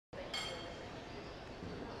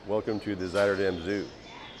Welcome to the Zuiderdam Zoo.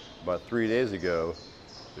 About 3 days ago,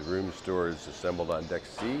 the room stewards assembled on deck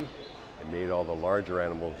C and made all the larger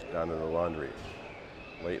animals down in the laundry.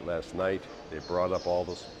 Late last night, they brought up all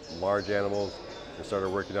the large animals and started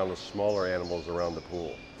working on the smaller animals around the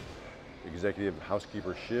pool. Executive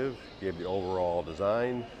housekeeper Shiv gave the overall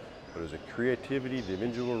design, but it was the creativity of the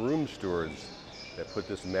individual room stewards that put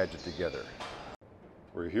this magic together.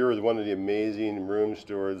 We're here with one of the amazing room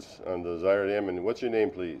stewards on the Zuiderdam, and what's your name,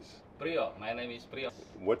 please? Priyo, my name is Priyo.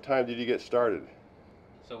 What time did you get started?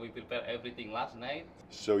 So we prepared everything last night.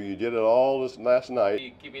 So you did it all this last night?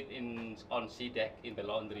 We keep it on sea deck in the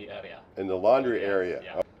laundry area. In the laundry area?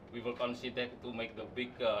 Yeah. We work on sea deck to make the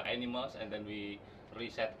big animals, and then we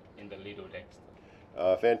reset in the Lido decks.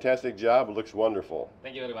 Fantastic job. It looks wonderful.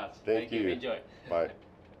 Thank you very much. Thank you. Enjoy. Bye.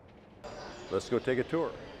 Let's go take a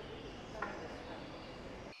tour.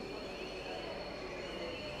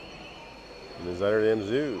 In the Zuiderdam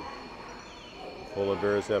Zoo, polar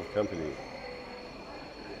bears have company.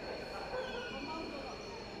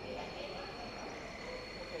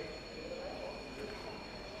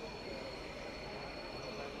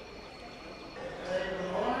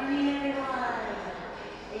 Good morning, everyone.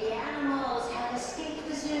 The animals have escaped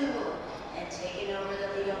the zoo and taken over the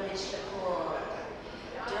Lido Pool.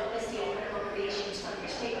 Don't miss the incredible creations from your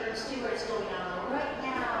favorite stewards going on right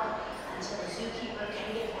now until the zookeeper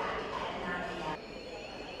can get back at 9 p.m.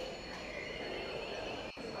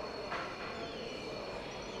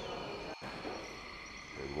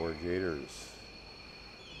 And more gators.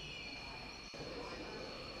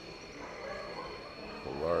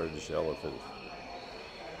 A large elephant.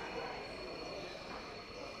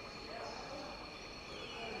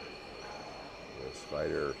 A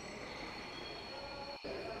spider.